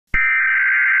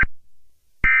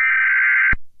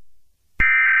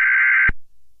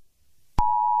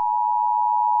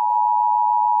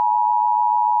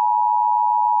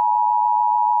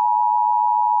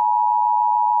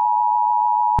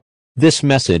This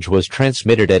message was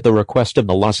transmitted at the request of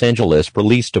the Los Angeles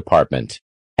Police Department.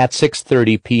 At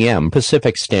 6:30 p.m.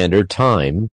 Pacific Standard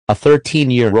Time, a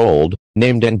 13-year-old,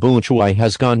 named Nbunchuai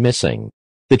has gone missing.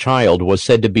 The child was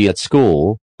said to be at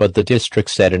school, but the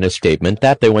district said in a statement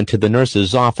that they went to the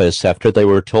nurse's office after they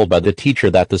were told by the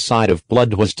teacher that the sight of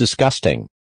blood was disgusting.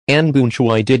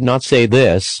 Nbunchuai did not say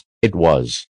this, it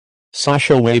was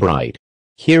Sasha Waybright.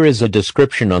 Here is a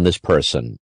description on this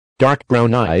person. Dark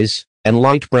brown eyes, and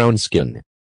light brown skin.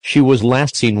 She was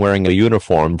last seen wearing a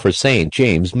uniform for St.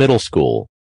 James Middle School.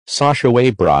 Sasha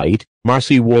Waybright,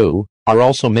 Marcy Wu, are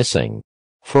also missing.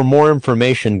 For more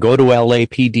information go to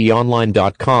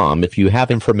lapdonline.com. If you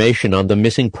have information on the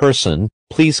missing person,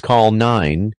 please call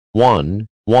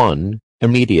 911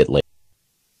 immediately.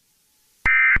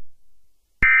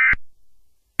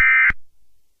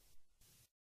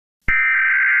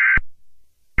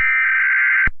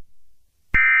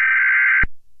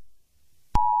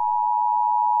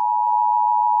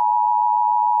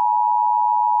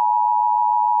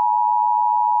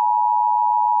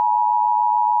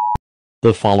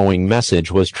 The following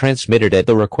message was transmitted at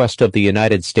the request of the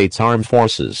United States Armed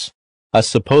Forces. A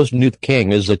supposed nuke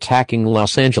king is attacking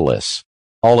Los Angeles.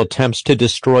 All attempts to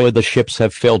destroy the ships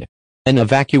have failed. An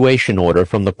evacuation order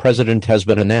from the president has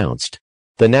been announced.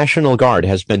 The National Guard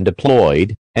has been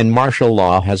deployed, and martial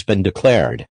law has been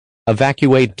declared.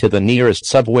 Evacuate to the nearest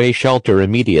subway shelter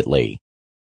immediately.